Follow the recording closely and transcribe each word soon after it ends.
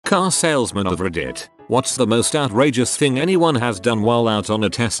Car salesman of Reddit. What's the most outrageous thing anyone has done while out on a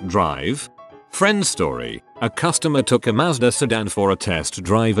test drive? Friend story. A customer took a Mazda sedan for a test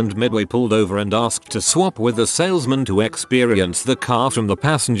drive and midway pulled over and asked to swap with the salesman to experience the car from the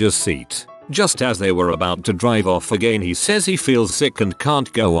passenger's seat. Just as they were about to drive off again, he says he feels sick and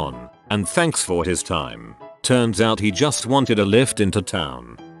can't go on, and thanks for his time. Turns out he just wanted a lift into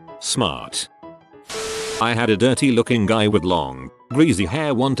town. Smart. I had a dirty looking guy with long, greasy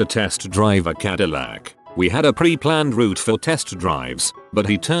hair want to test drive a Cadillac. We had a pre-planned route for test drives, but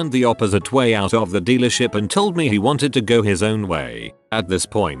he turned the opposite way out of the dealership and told me he wanted to go his own way. At this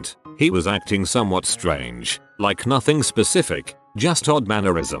point, he was acting somewhat strange, like nothing specific, just odd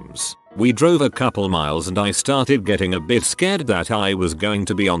mannerisms. We drove a couple miles and I started getting a bit scared that I was going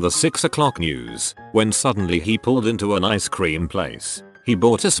to be on the 6 o'clock news, when suddenly he pulled into an ice cream place. He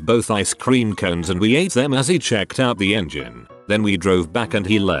bought us both ice cream cones and we ate them as he checked out the engine. Then we drove back and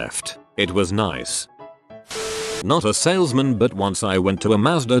he left. It was nice. Not a salesman, but once I went to a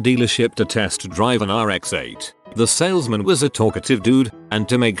Mazda dealership to test drive an RX-8. The salesman was a talkative dude, and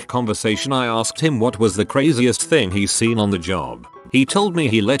to make conversation I asked him what was the craziest thing he's seen on the job. He told me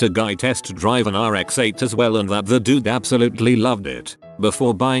he let a guy test drive an RX-8 as well and that the dude absolutely loved it.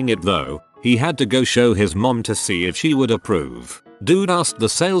 Before buying it though, he had to go show his mom to see if she would approve. Dude asked the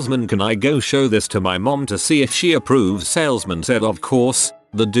salesman, "Can I go show this to my mom to see if she approves?" Salesman said of course.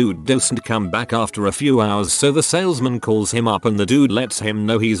 The dude doesn't come back after a few hours, so the salesman calls him up and the dude lets him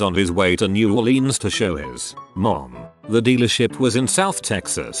know he's on his way to New Orleans to show his mom. The dealership was in South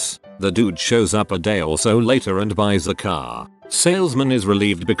Texas. The dude shows up a day or so later and buys the car. Salesman is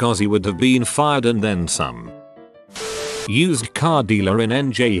relieved because he would have been fired and then some. Used car dealer in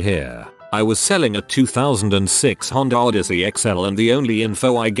NJ here. I was selling a 2006 Honda Odyssey XL and the only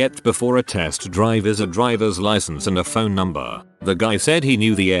info I get before a test drive is a driver's license and a phone number. The guy said he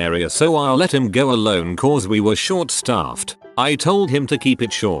knew the area, so I'll let him go alone cause we were short staffed. I told him to keep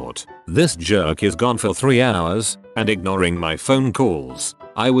it short. This jerk is gone for 3 hours and ignoring my phone calls.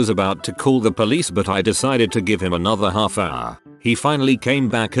 I was about to call the police but I decided to give him another half hour. He finally came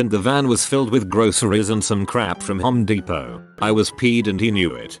back and the van was filled with groceries and some crap from Home Depot. I was peed and he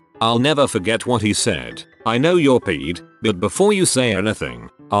knew it. I'll never forget what he said. "I know you're peed, but before you say anything,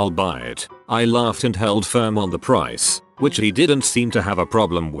 I'll buy it." I laughed and held firm on the price, which he didn't seem to have a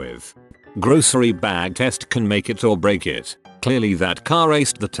problem with. Grocery bag test can make it or break it. Clearly that car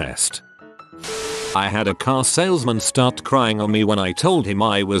aced the test. I had a car salesman start crying on me when I told him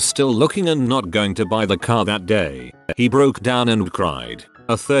I was still looking and not going to buy the car that day. He broke down and cried.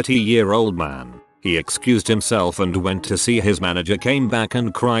 A 30-year-old man. He excused himself and went to see his manager, came back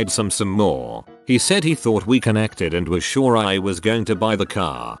and cried some more. He said he thought we connected and was sure I was going to buy the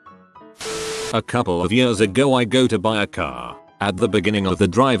car. A couple of years ago I go to buy a car. At the beginning of the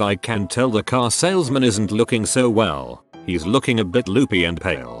drive I can tell the car salesman isn't looking so well. He's looking a bit loopy and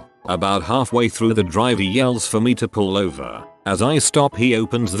pale. About halfway through the drive he yells for me to pull over. As I stop he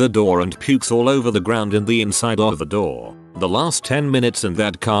opens the door and pukes all over the ground and the inside of the door. The last 10 minutes in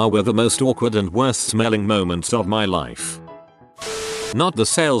that car were the most awkward and worst smelling moments of my life. Not the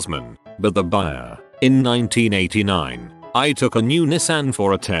salesman, but the buyer. In 1989, I took a new Nissan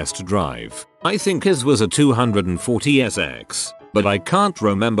for a test drive. I think his was a 240 SX, but I can't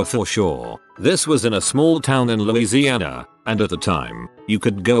remember for sure. This was in a small town in Louisiana, and at the time, you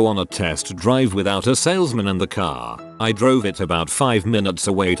could go on a test drive without a salesman in the car. I drove it about 5 minutes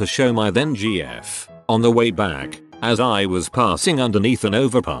away to show my then GF. On the way back, as I was passing underneath an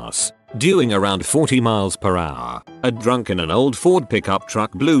overpass, doing around 40 miles per hour, a drunk in an old Ford pickup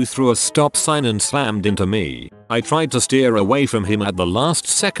truck blew through a stop sign and slammed into me. I tried to steer away from him at the last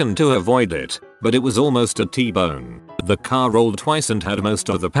second to avoid it, but it was almost a T-bone. The car rolled twice and had most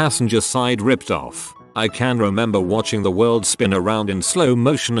of the passenger side ripped off. I can remember watching the world spin around in slow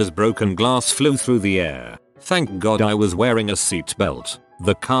motion as broken glass flew through the air. Thank God I was wearing a seatbelt.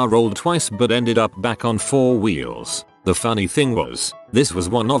 The car rolled twice but ended up back on 4 wheels. The funny thing was, this was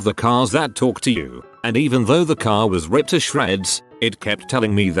one of the cars that talk to you, and even though the car was ripped to shreds, it kept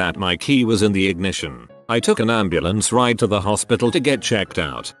telling me that my key was in the ignition. I took an ambulance ride to the hospital to get checked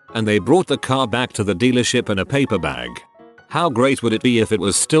out, and they brought the car back to the dealership in a paper bag. How great would it be if it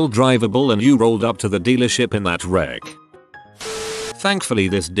was still drivable and you rolled up to the dealership in that wreck? Thankfully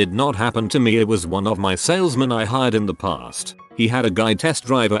this did not happen to me. It was one of my salesmen I hired in the past. He had a guy test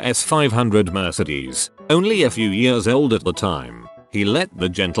drive a S500 Mercedes, only a few years old at the time. He let the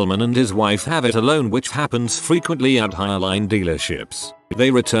gentleman and his wife have it alone, which happens frequently at highline dealerships.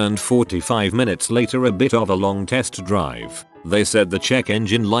 They returned 45 minutes later, a bit of a long test drive. They said the check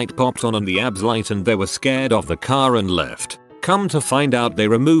engine light popped on and the ABS light and they were scared of the car and left. Come to find out they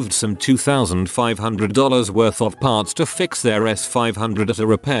removed some $2,500 worth of parts to fix their S500 at a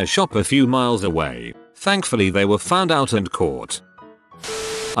repair shop a few miles away. Thankfully they were found out and caught.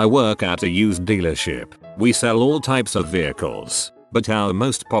 I work at a used dealership. We sell all types of vehicles, but our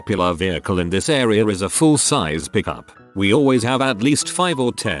most popular vehicle in this area is a full-size pickup. We always have at least 5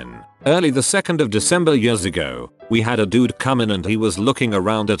 or 10. Early the 2nd of December years ago, we had a dude come in and he was looking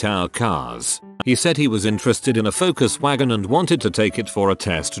around at our cars. He said he was interested in a Focus wagon and wanted to take it for a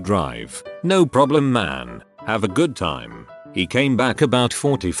test drive. No problem, man. Have a good time. He came back about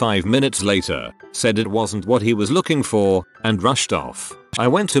 45 minutes later, said it wasn't what he was looking for, and rushed off. I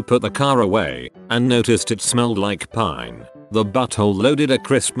went to put the car away and noticed it smelled like pine. The butthole loaded a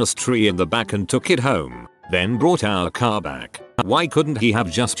Christmas tree in the back and took it home, then brought our car back. Why couldn't he have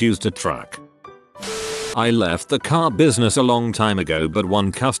just used a truck? I left the car business a long time ago, but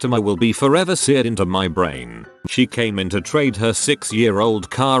one customer will be forever seared into my brain. She came in to trade her 6-year-old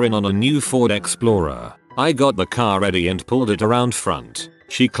car in on a new Ford Explorer. I got the car ready and pulled it around front.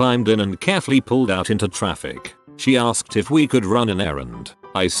 She climbed in and carefully pulled out into traffic. She asked if we could run an errand.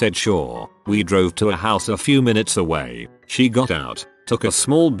 I said sure. We drove to a house a few minutes away. She got out, took a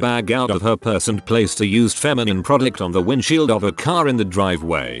small bag out of her purse and placed a used feminine product on the windshield of a car in the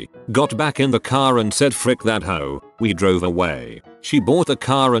driveway. Got back in the car and said frick that hoe. We drove away. She bought the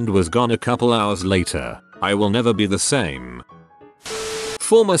car and was gone a couple hours later. I will never be the same.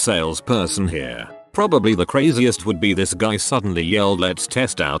 Former salesperson here. Probably the craziest would be this guy suddenly yelled, "Let's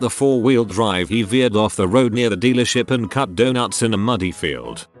test out the 4-wheel drive." He veered off the road near the dealership and cut donuts in a muddy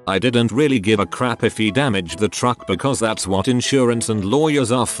field. I didn't really give a crap if he damaged the truck because that's what insurance and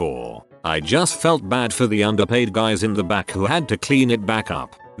lawyers are for. I just felt bad for the underpaid guys in the back who had to clean it back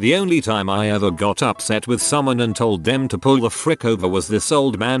up. The only time I ever got upset with someone and told them to pull the frick over was this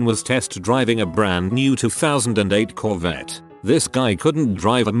old man was test driving a brand new 2008 Corvette. This guy couldn't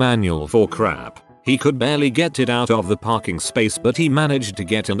drive a manual for crap. He could barely get it out of the parking space, but he managed to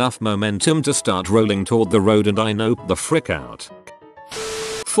get enough momentum to start rolling toward the road and I noped the frick out.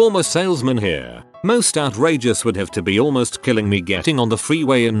 Former salesman here. Most outrageous would have to be almost killing me getting on the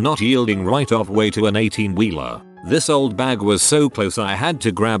freeway and not yielding right of way to an 18-wheeler. This old bag was so close I had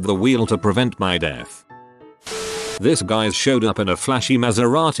to grab the wheel to prevent my death. This guy showed up in a flashy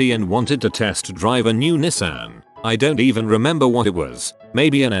Maserati and wanted to test drive a new Nissan. I don't even remember what it was.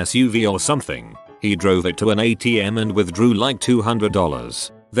 Maybe an SUV or something. He drove it to an ATM and withdrew like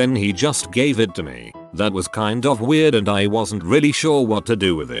 $200. Then he just gave it to me. That was kind of weird and I wasn't really sure what to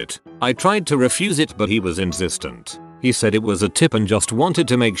do with it. I tried to refuse it but he was insistent. He said it was a tip and just wanted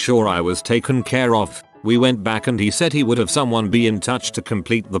to make sure I was taken care of. We went back and he said he would have someone be in touch to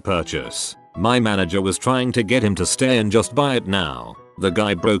complete the purchase. My manager was trying to get him to stay and just buy it now. The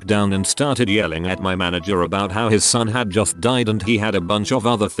guy broke down and started yelling at my manager about how his son had just died and he had a bunch of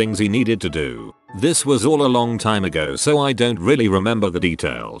other things he needed to do. This was all a long time ago, so I don't really remember the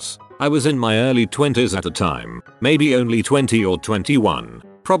details. I was in my early 20s at the time, maybe only 20 or 21,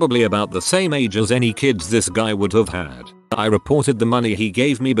 probably about the same age as any kids this guy would have had. I reported the money he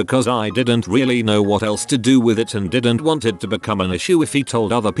gave me because I didn't really know what else to do with it and didn't want it to become an issue if he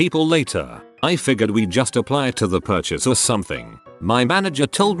told other people later. I figured we'd just apply it to the purchase or something. My manager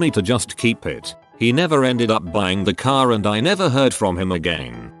told me to just keep it. He never ended up buying the car and I never heard from him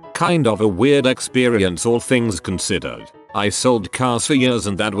again. Kind of a weird experience all things considered. I sold cars for years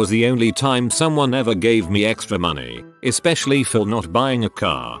and that was the only time someone ever gave me extra money, especially for not buying a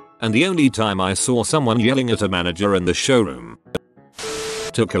car, and the only time I saw someone yelling at a manager in the showroom.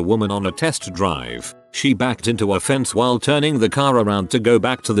 Took a woman on a test drive. She backed into a fence while turning the car around to go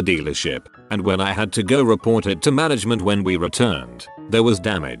back to the dealership, and when I had to go report it to management when we returned, there was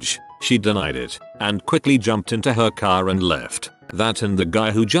damage. She denied it, and quickly jumped into her car and left. That and the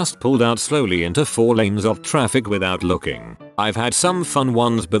guy who just pulled out slowly into 4 lanes of traffic without looking. I've had some fun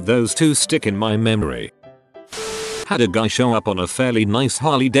ones but those two stick in my memory. Had a guy show up on a fairly nice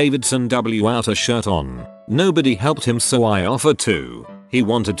Harley Davidson without a shirt on. Nobody helped him so I offered to. He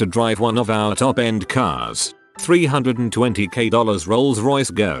wanted to drive one of our top end cars. $320k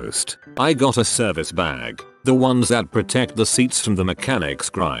Rolls-Royce Ghost. I got a service bag, the ones that protect the seats from the mechanic's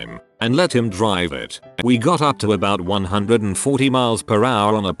grime, and let him drive it. We got up to about 140 miles per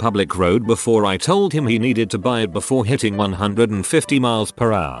hour on a public road before I told him he needed to buy it before hitting 150 miles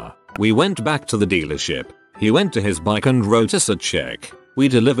per hour. We went back to the dealership. He went to his bike and wrote us a check. We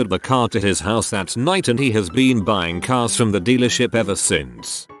delivered the car to his house that night and he has been buying cars from the dealership ever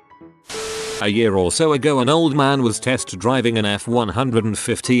since. A year or so ago an old man was test driving an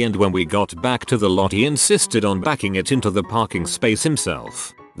F-150 and when we got back to the lot he insisted on backing it into the parking space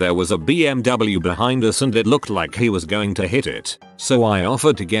himself. There was a BMW behind us and it looked like he was going to hit it, so I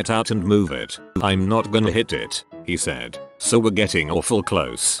offered to get out and move it. "I'm not gonna hit it," he said, "so we're getting awful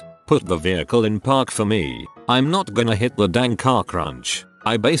close. Put the vehicle in park for me. I'm not gonna hit the dang car crunch."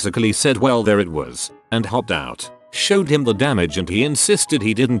 I basically said well there it was, and hopped out. Showed him the damage and he insisted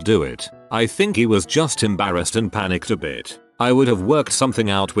he didn't do it. I think he was just embarrassed and panicked a bit. I would have worked something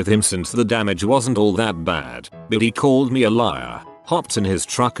out with him since the damage wasn't all that bad, but he called me a liar, hopped in his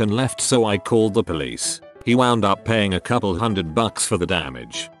truck and left, so I called the police. He wound up paying a couple $100 for the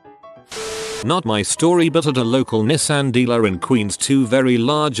damage. Not my story, but at a local Nissan dealer in Queens, two very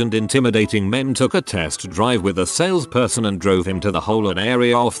large and intimidating men took a test drive with a salesperson and drove him to the hole, an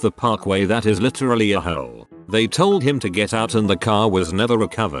area off the parkway that is literally a hole. They told him to get out and the car was never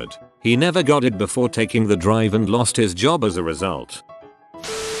recovered. He never got it before taking the drive and lost his job as a result.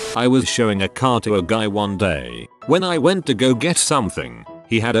 I was showing a car to a guy one day. When I went to go get something,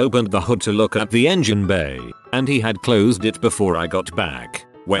 he had opened the hood to look at the engine bay, and he had closed it before I got back.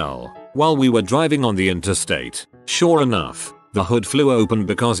 Well, while we were driving on the interstate, sure enough, the hood flew open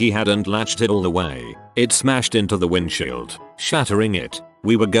because he hadn't latched it all the way. It smashed into the windshield, shattering it.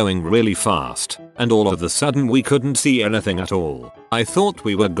 We were going really fast, and all of a sudden we couldn't see anything at all. I thought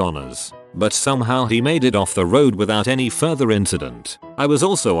we were goners, but somehow he made it off the road without any further incident. I was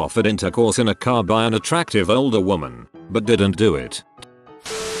also offered intercourse in a car by an attractive older woman, but didn't do it.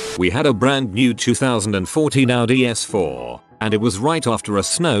 We had a brand new 2014 Audi S4, and it was right after a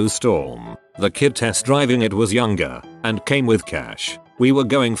snowstorm. The kid test driving it was younger, and came with cash. We were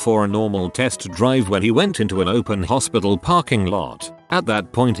going for a normal test drive when he went into an open hospital parking lot. At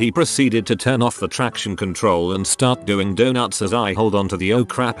that point he proceeded to turn off the traction control and start doing donuts as I hold onto the oh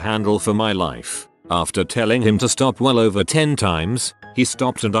crap handle for my life. After telling him to stop well over 10 times, he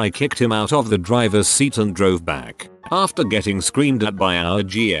stopped and I kicked him out of the driver's seat and drove back. After getting screamed at by our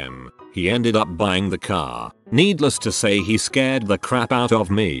GM, he ended up buying the car. Needless to say, he scared the crap out of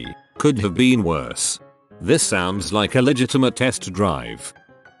me. Could have been worse. This sounds like a legitimate test drive.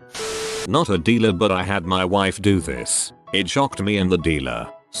 Not a dealer, but I had my wife do this. It shocked me and the dealer.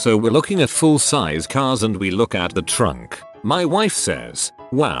 So we're looking at full-size cars and we look at the trunk. My wife says,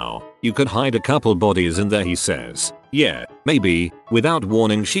 "Wow, you could hide a couple bodies in there," he says. "Yeah, maybe." Without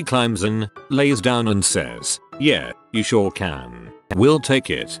warning she climbs in, lays down and says, "Yeah, you sure can. We'll take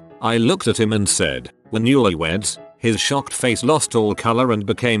it." I looked at him and said, "We're newlyweds." His shocked face lost all color and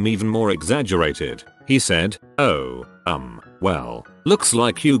became even more exaggerated. He said, "Oh, well, looks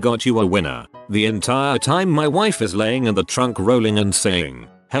like you got you a winner." The entire time my wife is laying in the trunk rolling and saying,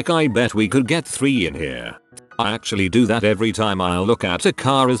 "Heck, I bet we could get 3 in here." I actually do that every time I look at a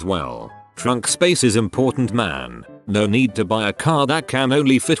car as well. Trunk space is important, man. No need to buy a car that can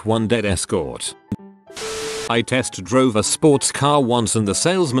only fit one dead escort. I test drove a sports car once and the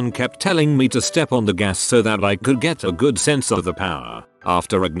salesman kept telling me to step on the gas so that I could get a good sense of the power.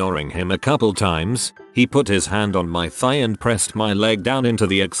 After ignoring him a couple times, he put his hand on my thigh and pressed my leg down into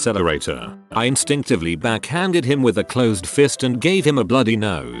the accelerator. I instinctively backhanded him with a closed fist and gave him a bloody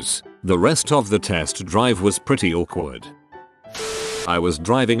nose. The rest of the test drive was pretty awkward. I was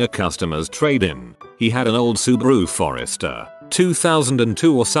driving a customer's trade-in. He had an old Subaru Forester,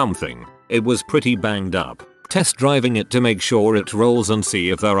 2002 or something. It was pretty banged up. Test driving it to make sure it rolls and see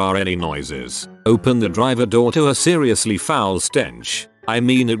if there are any noises. Open the driver door to a seriously foul stench. I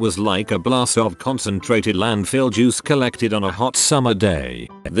mean, it was like a blast of concentrated landfill juice collected on a hot summer day.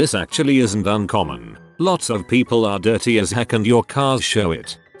 This actually isn't uncommon. Lots of people are dirty as heck and your cars show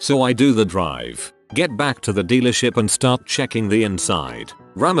it. So I do the drive, get back to the dealership and start checking the inside.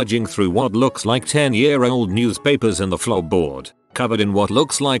 Rummaging through what looks like 10-year-old newspapers in the floorboard, covered in what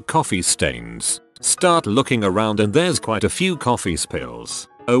looks like coffee stains. Start looking around and there's quite a few coffee spills.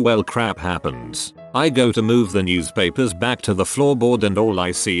 Oh well, crap happens. I go to move the newspapers back to the floorboard and all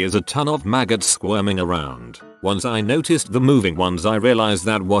I see is a ton of maggots squirming around. Once I noticed the moving ones, I realized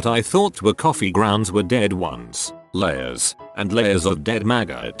that what I thought were coffee grounds were dead ones. Layers and layers of dead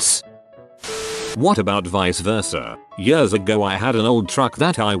maggots. What about vice versa? Years ago I had an old truck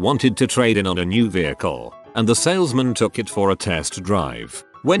that I wanted to trade in on a new vehicle, and the salesman took it for a test drive.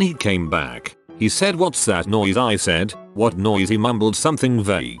 When he came back, he said, "What's that noise?" I said, "What noise?" He mumbled something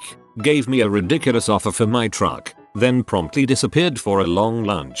vague, gave me a ridiculous offer for my truck, then promptly disappeared for a long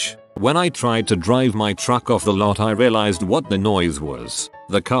lunch. When I tried to drive my truck off the lot, I realized what the noise was.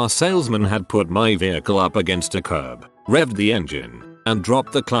 The car salesman had put my vehicle up against a curb, revved the engine, and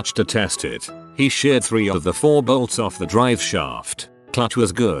dropped the clutch to test it. He sheared 3 of the 4 bolts off the drive shaft. Clutch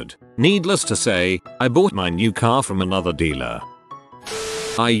was good. Needless to say, I bought my new car from another dealer.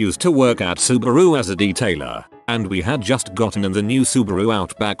 I used to work at Subaru as a detailer, and we had just gotten in the new Subaru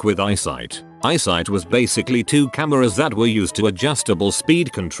Outback with eyesight. Eyesight was basically 2 cameras that were used to adjustable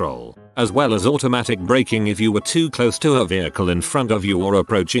speed control, as well as automatic braking if you were too close to a vehicle in front of you or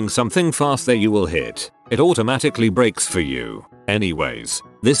approaching something fast that you will hit. It automatically brakes for you. Anyways,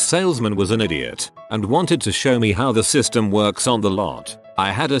 this salesman was an idiot and wanted to show me how the system works on the lot.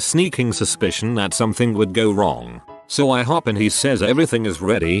 I had a sneaking suspicion that something would go wrong. So I hop in, he says everything is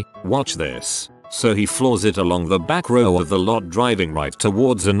ready, watch this. So he floors it along the back row of the lot, driving right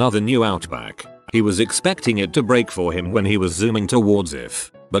towards another new Outback. He was expecting it to brake for him when he was zooming towards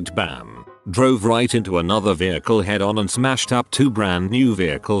it, but bam, drove right into another vehicle head on and smashed up 2 brand new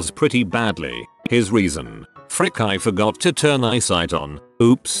vehicles pretty badly. His reason: frick, I forgot to turn eyesight on.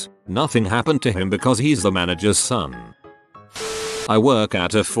 Oops, nothing happened to him because he's the manager's son. I work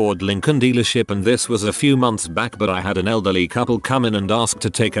at a Ford Lincoln dealership, and this was a few months back, but I had an elderly couple come in and ask to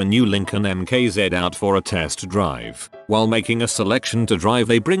take a new Lincoln MKZ out for a test drive. While making a selection to drive,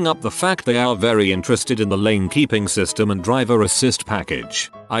 they bring up the fact they are very interested in the lane keeping system and driver assist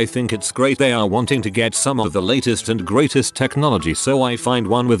package. I think it's great they are wanting to get some of the latest and greatest technology, so I find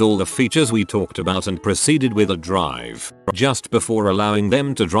one with all the features we talked about and proceeded with a drive. Just before allowing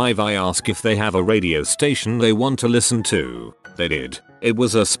them to drive, I ask if they have a radio station they want to listen to. They did. It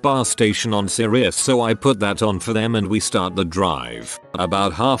was a spa station on Sirius, so I put that on for them and we start the drive.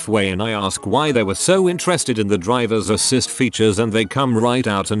 About halfway in, I ask why they were so interested in the driver's assist features, and they come right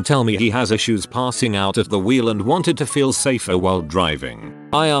out and tell me he has issues passing out at the wheel and wanted to feel safer while driving.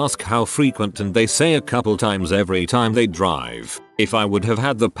 I ask how frequent, and they say a couple times every time they drive. If I would have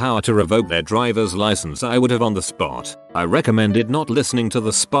had the power to revoke their driver's license, I would have on the spot. I recommended not listening to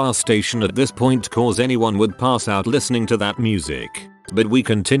the spa station at this point cause anyone would pass out listening to that music. But we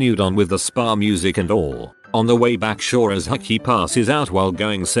continued on with the spa music and all. On the way back, sure as heck he passes out while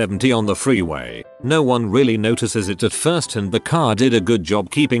going 70 on the freeway. No one really notices it at first, and the car did a good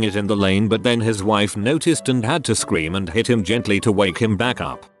job keeping it in the lane, but then his wife noticed and had to scream and hit him gently to wake him back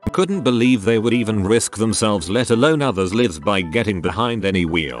up. Couldn't believe they would even risk themselves, let alone others' lives, by getting behind any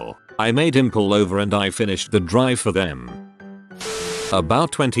wheel. I made him pull over and I finished the drive for them.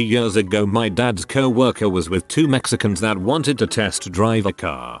 About 20 years ago, my dad's co-worker was with 2 Mexicans that wanted to test drive a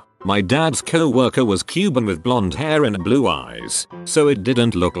car. My dad's co-worker was Cuban with blonde hair and blue eyes, so it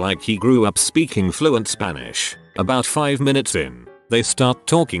didn't look like he grew up speaking fluent Spanish. About 5 minutes in, they start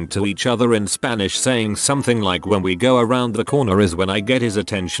talking to each other in Spanish, saying something like, "When we go around the corner is when I get his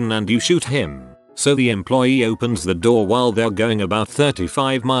attention and you shoot him." So the employee opens the door while they're going about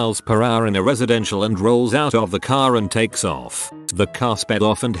 35 miles per hour in a residential and rolls out of the car and takes off. The car sped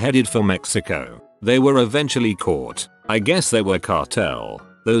off and headed for Mexico. They were eventually caught. I guess they were cartel.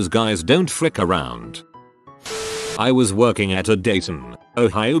 Those guys don't frick around. I was working at a Dayton,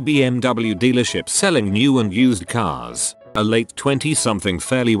 Ohio BMW dealership selling new and used cars. A late 20-something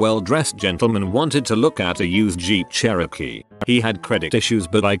fairly well-dressed gentleman wanted to look at a used Jeep Cherokee. He had credit issues,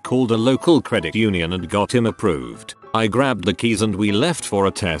 but I called a local credit union and got him approved. I grabbed the keys and we left for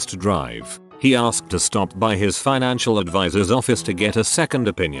a test drive. He asked to stop by his financial advisor's office to get a second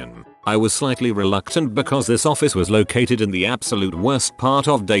opinion. I was slightly reluctant because this office was located in the absolute worst part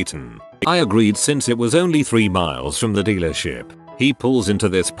of Dayton. I agreed since it was only 3 miles from the dealership. He pulls into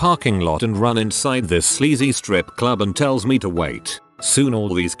this parking lot and run inside this sleazy strip club and tells me to wait. Soon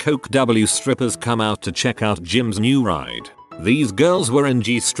all these Coke W strippers come out to check out Jim's new ride. These girls were in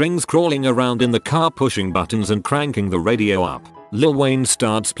G-strings crawling around in the car, pushing buttons and cranking the radio up. Lil Wayne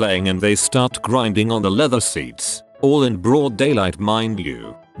starts playing and they start grinding on the leather seats. All in broad daylight, mind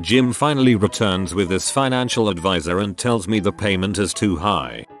you. Jim finally returns with his financial advisor and tells me the payment is too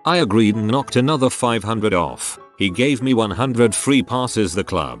high. I agreed and knocked another $500 off. He gave me 100 free passes the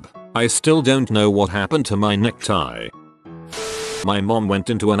club. I still don't know what happened to my necktie. My mom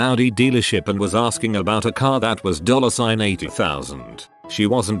went into an Audi dealership and was asking about a car that was $80,000. She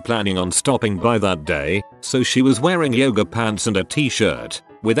wasn't planning on stopping by that day, so she was wearing yoga pants and a t-shirt,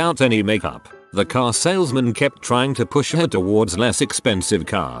 without any makeup. The car salesman kept trying to push her towards less expensive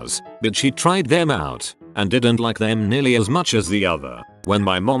cars, but she tried them out and didn't like them nearly as much as the other. When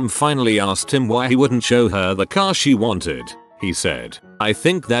my mom finally asked him why he wouldn't show her the car she wanted, he said, "I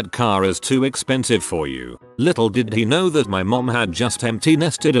think that car is too expensive for you." Little did he know that my mom had just empty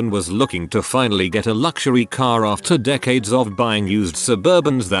nested and was looking to finally get a luxury car after decades of buying used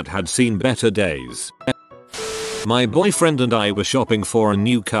Suburbans that had seen better days. My boyfriend and I were shopping for a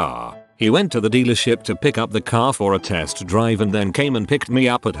new car. He went to the dealership to pick up the car for a test drive and then came and picked me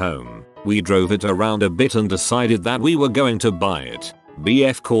up at home. We drove it around a bit and decided that we were going to buy it.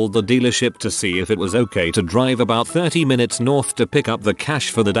 BF called the dealership to see if it was okay to drive about 30 minutes north to pick up the cash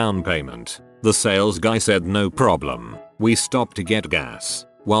for the down payment. The sales guy said no problem. We stopped to get gas.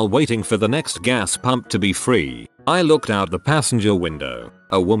 While waiting for the next gas pump to be free, I looked out the passenger window.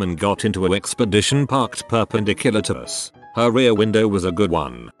 A woman got into an Expedition parked perpendicular to us. Her rear window was a good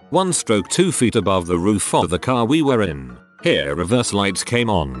one, 2 feet above the roof of the car we were in. Here reverse lights came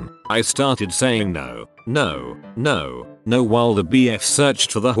on. I started saying no, no, no, no while the BF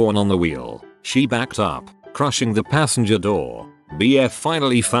searched for the horn on the wheel. She backed up, crushing the passenger door. BF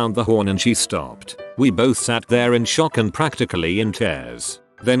finally found the horn and she stopped. We both sat there in shock and practically in tears.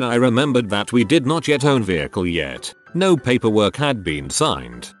 Then I remembered that we did not yet own vehicle yet. No paperwork had been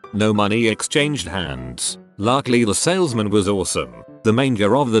signed. No money exchanged hands. Luckily the salesman was awesome. The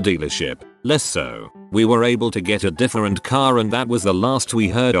manager of the dealership, less so. We were able to get a different car and that was the last we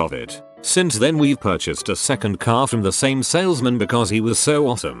heard of it. Since then we've purchased a second car from the same salesman because he was so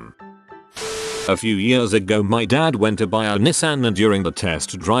awesome. A few years ago my dad went to buy a Nissan and during the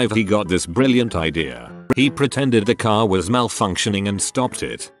test drive he got this brilliant idea. He pretended the car was malfunctioning and stopped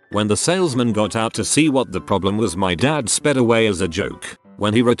it. When the salesman got out to see what the problem was my dad sped away as a joke.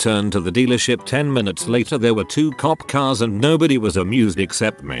 When he returned to the dealership 10 minutes later there were 2 cop cars and nobody was amused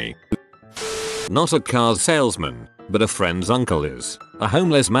except me. Not a car salesman, but a friend's uncle is. A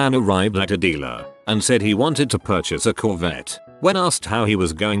homeless man arrived at a dealer and said he wanted to purchase a Corvette. When asked how he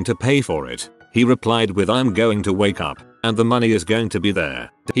was going to pay for it, he replied with "I'm going to wake up and the money is going to be there."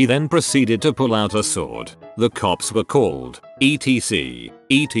 He then proceeded to pull out a sword. The cops were called. etc.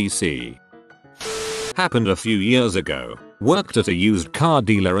 etc. Happened a few years ago. Worked at a used car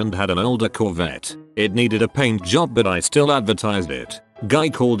dealer and had an older Corvette. It needed a paint job but I still advertised it. Guy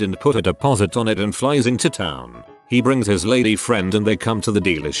called and put a deposit on it and flies into town. He brings his lady friend and they come to the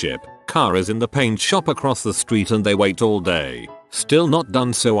dealership. Car is in the paint shop across the street and they wait all day. Still not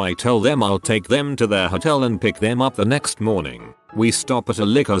done, so I tell them I'll take them to their hotel and pick them up the next morning. We stop at a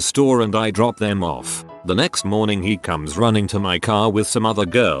liquor store and I drop them off. The next morning he comes running to my car with some other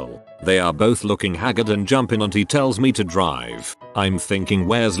girl. They are both looking haggard and jump in and he tells me to drive. I'm thinking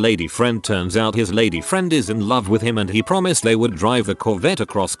where's lady friend? Turns out his lady friend is in love with him and he promised they would drive the Corvette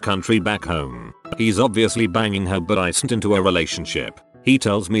across country back home. He's obviously banging her but I sent into a relationship. He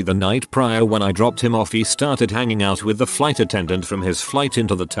tells me the night prior when I dropped him off he started hanging out with the flight attendant from his flight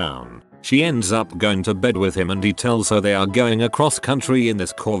into the town. She ends up going to bed with him and he tells her they are going across country in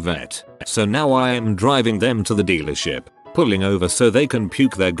this Corvette. So now I am driving them to the dealership, pulling over so they can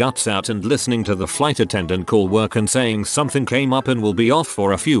puke their guts out and listening to the flight attendant call work and saying something came up and will be off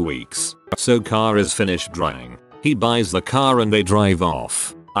for a few weeks. So car is finished drying. He buys the car and they drive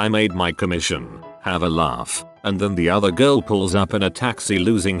off. I made my commission. Have a laugh. And then the other girl pulls up in a taxi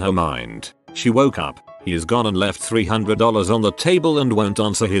losing her mind. She woke up. He is gone and left $300 on the table and won't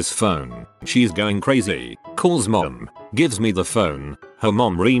answer his phone. She's going crazy. Calls mom. Gives me the phone. Her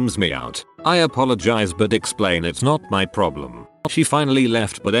mom reams me out. I apologize but explain it's not my problem. She finally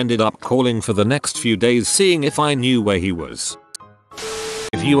left but ended up calling for the next few days seeing if I knew where he was.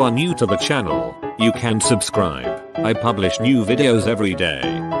 If you are new to the channel, you can subscribe. I publish new videos every day.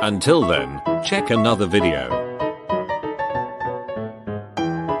 Until then, check another video.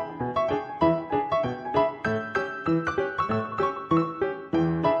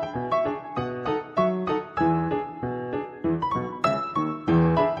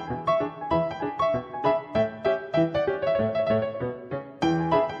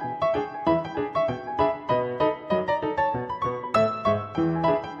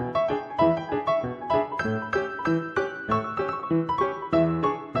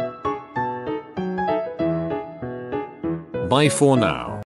 Bye for now.